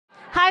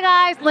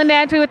Hi guys, Linda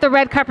Antwi with the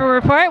Red Carpet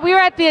Report. We were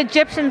at the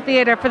Egyptian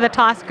Theater for the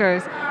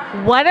Toscars.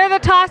 What are the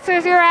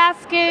Toscars, you're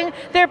asking?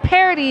 They're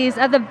parodies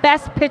of the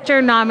Best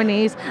Picture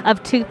nominees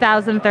of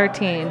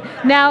 2013.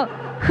 Now,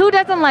 who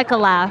doesn't like a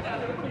laugh?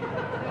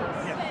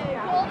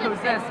 Who's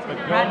this?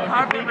 Red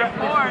Carpet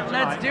Report.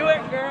 Let's do it,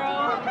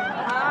 girl.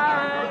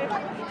 Hi.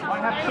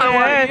 How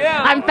are you?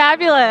 I'm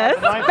fabulous.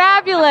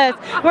 Fabulous.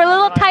 We're a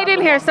little tight in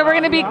here, so we're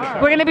gonna be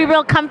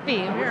real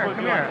comfy. Come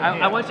here.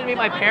 I want you to meet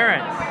my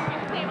parents.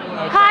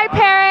 Hi,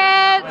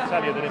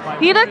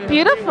 parents. You look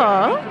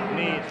beautiful.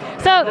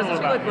 So Doesn't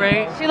she look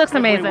great? She looks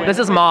amazing. This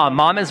is Mom.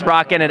 Mom is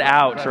rocking it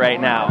out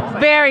right now.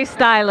 Very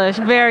stylish.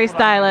 Very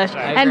stylish.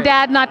 And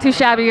Dad, not too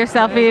shabby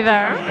yourself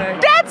either.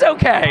 That's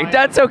okay.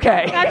 That's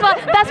okay.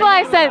 That's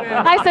why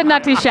I said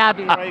not too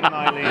shabby.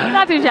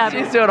 Not too shabby.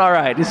 He's doing all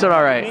right. He's doing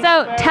all right.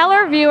 So tell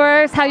our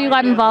viewers how you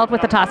got involved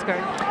with the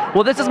Toscars.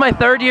 Well, this is my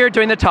third year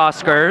doing the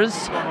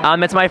Toscars.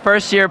 It's my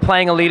first year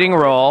playing a leading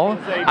role.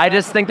 I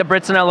just think the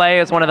Brits in LA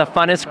is one of the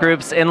funnest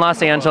groups in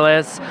Los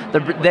Angeles.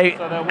 And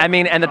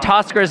the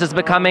Toscars is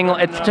becoming,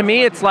 to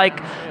me, it's like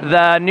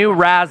the new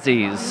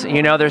Razzies.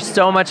 You know, there's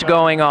so much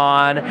going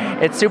on.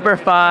 It's super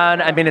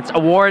fun. I mean, it's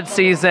award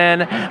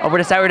season. We're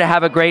just out here to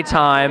have a great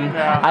time.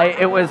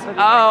 Who's this?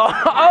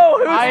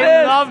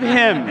 I love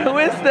him. Who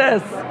is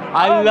this?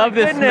 I love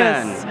this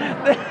man.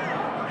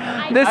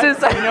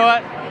 You know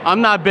what? I'm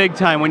not big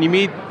time. When you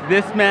meet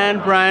this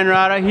man, Brian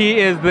Rodda, he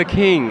is the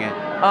king.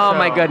 Oh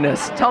my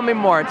goodness. Tell me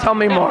more. Tell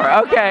me more.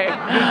 Okay.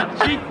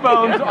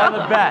 Cheekbones are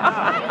the best.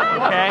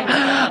 Okay?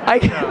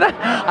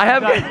 I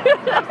have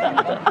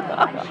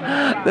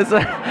this.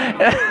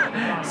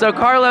 So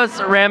Carlos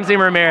Ramsey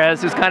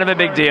Ramirez, who's kind of a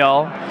big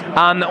deal,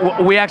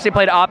 we actually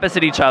played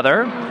opposite each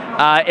other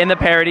in the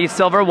parody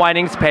Silver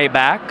Whinings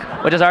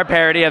Payback, which is our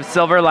parody of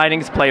Silver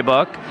Linings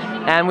Playbook.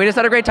 And we just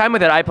had a great time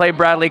with it. I played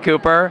Bradley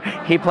Cooper.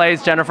 He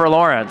plays Jennifer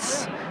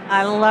Lawrence.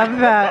 I love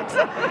that.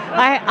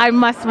 I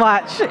must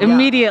watch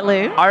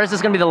immediately. Ours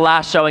is going to be the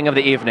last showing of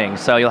the evening,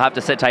 so you'll have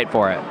to sit tight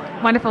for it.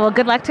 Wonderful. Well,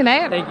 good luck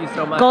tonight. Thank you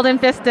so much. Golden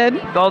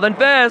fisted. Golden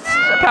fist.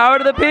 Power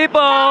to the people.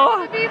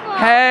 Power to the people.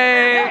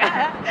 Hey.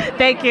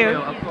 Thank you.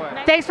 Of course.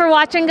 Thanks for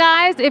watching,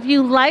 guys. If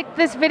you liked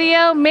this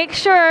video, make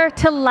sure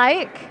to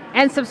like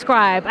and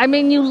subscribe. I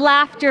mean, you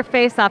laughed your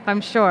face off, I'm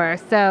sure.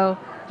 So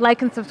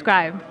like and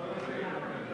subscribe.